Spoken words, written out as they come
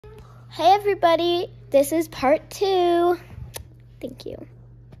Hey everybody, this is part 2. Thank you. I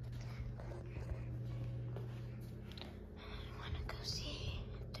want to go see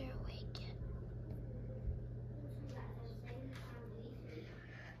if they're awake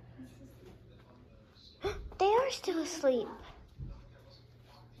yet. They are still asleep.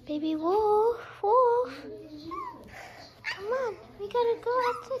 Baby Wolf, Wolf. Come on, we gotta go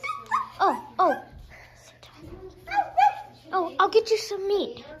outside. Oh, I'll get you some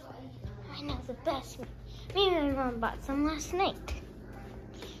meat. I know the best meat. Me and my mom bought some last night.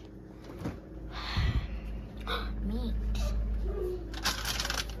 Meat.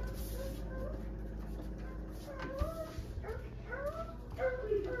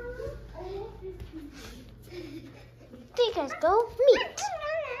 There you guys go, meat.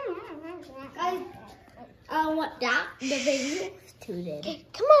 Guys, what that? The baby wolf tooted. Okay,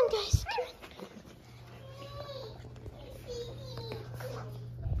 come on guys, come on.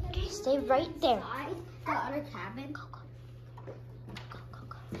 Okay, stay right there. The other cabin. Go.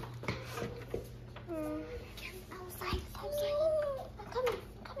 Outside. Come,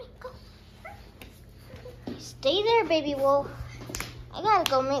 go. Stay there, baby wolf. I gotta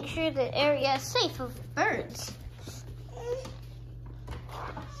go make sure the area is safe of birds.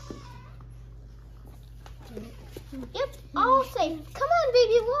 Yep, all safe. Come on,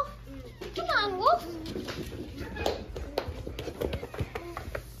 baby wolf. Come on, wolf.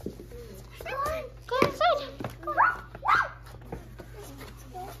 Go inside. Go.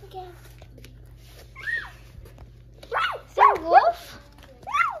 Is there a wolf?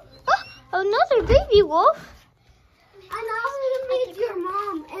 Oh, another baby wolf. And I was gonna meet your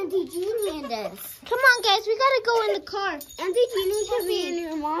mom, Auntie Jeannie, in this. Come on, guys, we gotta go in the car. Auntie Jeannie could be in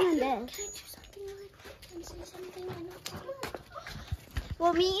your mom in this. Can I do something really quick and say something? I know.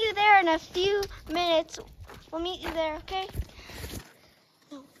 We'll meet you there in a few minutes. We'll meet you there, okay?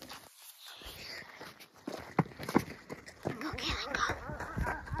 No. Go, Kaylin, go.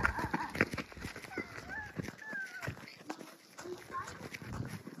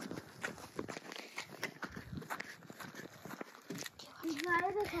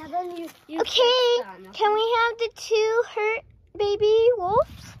 Okay, can we have the 2 hurt baby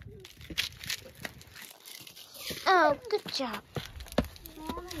wolves? Oh, good job.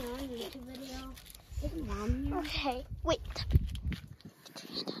 Okay, wait.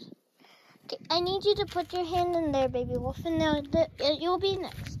 Okay, I need you to put your hand in there, baby wolf, and now you'll be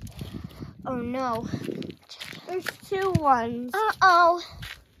next. Oh no. There's 2 ones. Uh-oh.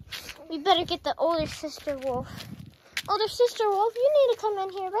 We better get the older sister wolf. Older sister wolf, you need to come in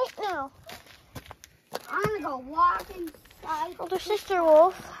here right now. I'm gonna go walk inside. Older sister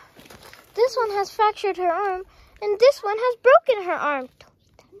wolf. This one has fractured her arm, and this one has broken her arm.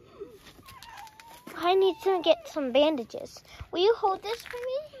 I need to get some bandages. Will you hold this for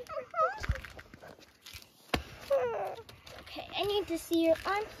me? Okay, I need to see your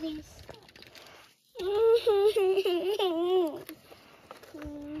arm, please.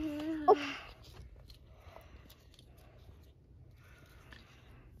 Oh.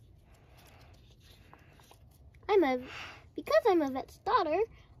 Because I'm a vet's daughter,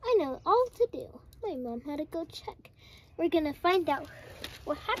 I know all to do. My mom had to go check. We're gonna find out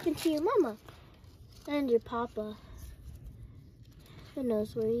what happened to your mama and your papa. Who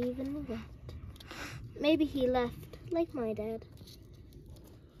knows where he even went? Maybe he left, like my dad.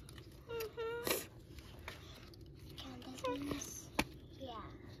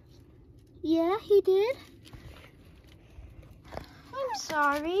 Yeah, he did? I'm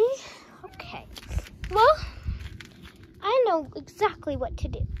sorry. Okay. Well, I know exactly what to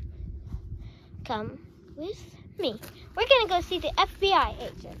do. Come with me. We're gonna go see the FBI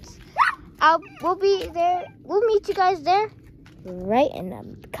agents. We'll be there. We'll meet you guys there right in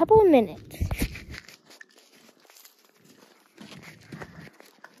a couple of minutes.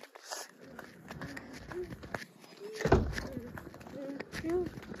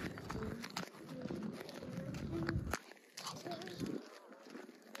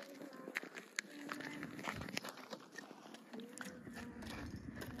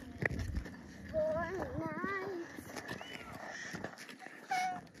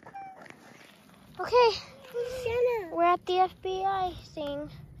 Okay, we're at the FBI thing.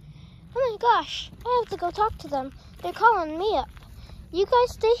 Oh my gosh, I have to go talk to them. They're calling me up. You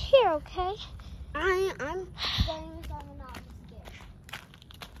guys stay here, okay? I'm getting someone else scared.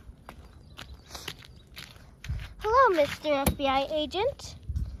 Hello, Mr. FBI agent.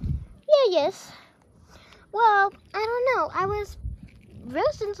 Yeah, yes. Well, I don't know. I was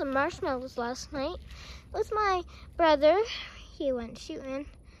roasting some marshmallows last night with my brother. He went shooting.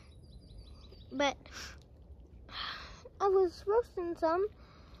 But I was roasting some,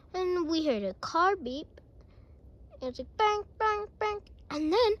 and we heard a car beep. It was like bang, bang, bang,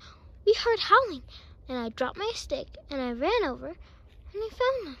 and then we heard howling, and I dropped my stick, and I ran over, and I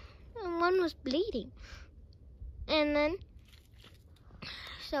found them, and one was bleeding. And then,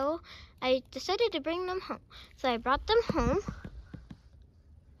 so I decided to bring them home. So I brought them home,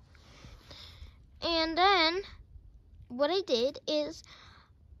 and then what I did is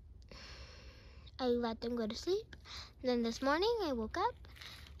I let them go to sleep. Then this morning I woke up,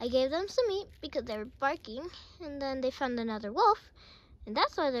 I gave them some meat because they were barking, and then they found another wolf, and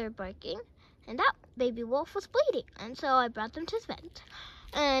that's why they were barking, and that baby wolf was bleeding, and so I brought them to the vet.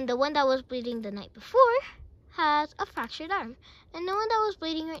 And the one that was bleeding the night before has a fractured arm, and the one that was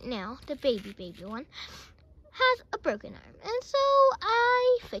bleeding right now, the baby one, has a broken arm, and so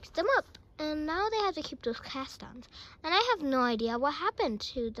I fixed them up, and now they have to keep those cast-ons, and I have no idea what happened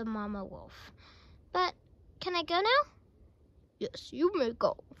to the mama wolf. But can I go now? Yes, you may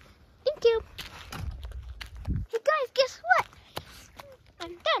go. Thank you. Hey guys, guess what?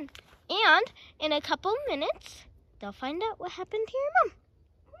 I'm done. And in a couple minutes, they'll find out what happened to your mom.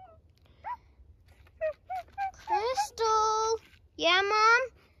 Crystal. Yeah, Mom?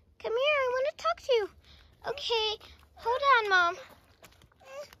 Come here, I want to talk to you. Okay, hold on, Mom.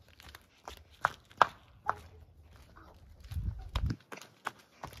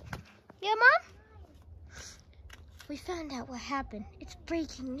 Yeah, Mom? We found out what happened. It's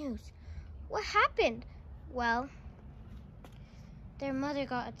breaking news. What happened? Well, their mother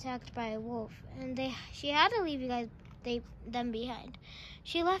got attacked by a wolf, and she had to leave them behind.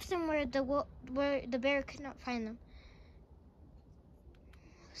 She left them where the bear could not find them.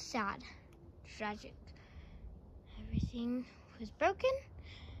 Sad, tragic. Everything was broken,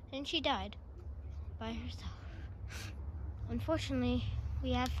 and she died by herself. Unfortunately,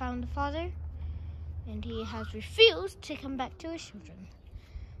 we have found the father, and he has refused to come back to his children,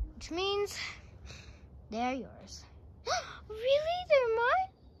 which means they're yours. Really? They're mine?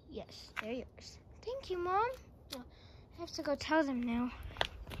 Yes, they're yours. Thank you, Mom. I have to go tell them now.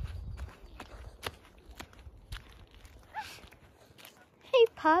 Hey,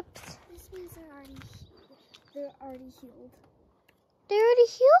 pups. This means they're already healed. They're already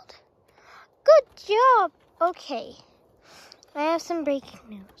healed? Good job. Okay. I have some breaking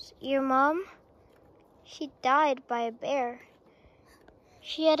news. Your mom, she died by a bear.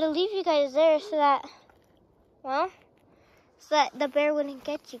 She had to leave you guys there so that the bear wouldn't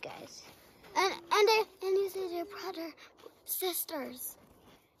get you guys. And you said your brother, sisters.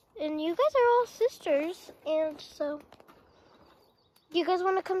 And you guys are all sisters, and so you guys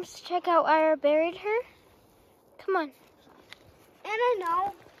want to come check out where I buried her? Come on. And I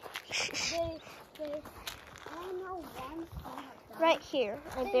know. I know one spot. Right here.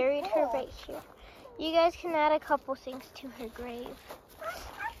 I buried her right here. You guys can add a couple things to her grave.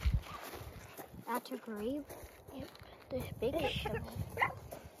 At her grave? Yep. This big shovel.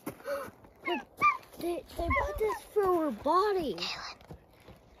 They put this through her body. Kaylin,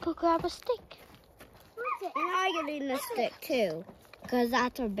 go grab a stick. And I'm getting the stick too, because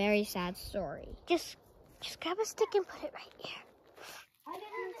that's a very sad story. Just grab a stick and put it right here. I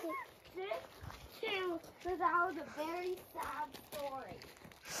didn't take this too, because that was a very sad story.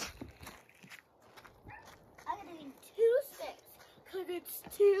 I'm getting 2 sticks, because it's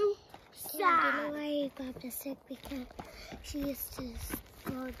too sad. Yeah, you know why you grabbed a stick? Because she used to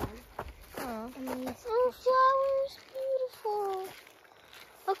grow them. Oh, flowers, beautiful.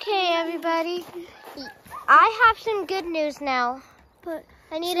 Okay, everybody. I have some good news now, but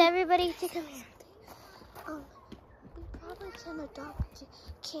I need everybody to come here. We probably can't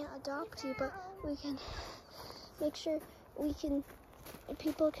adopt you, but we can make sure we can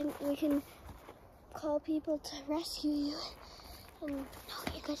call people to rescue you. And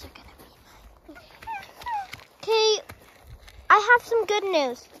no, you guys are gonna be mine. Okay, I have some good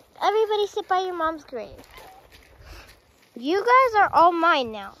news. Everybody sit by your mom's grave. You guys are all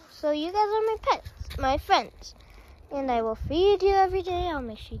mine now. So you guys are my pets, my friends. And I will feed you every day. I'll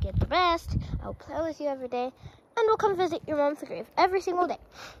make sure you get the best. I'll play with you every day. And we'll come visit your mom's grave every single day.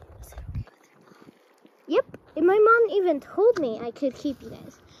 Yep. And my mom even told me I could keep you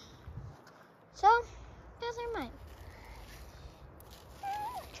guys. So, you guys are mine.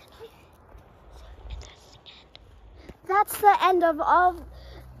 That's the end of all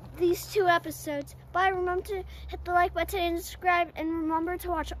these 2 episodes. Bye. Remember to hit the like button and subscribe, and remember to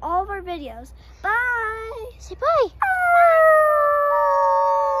watch all of our videos. Bye. Say bye.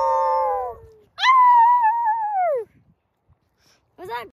 Was that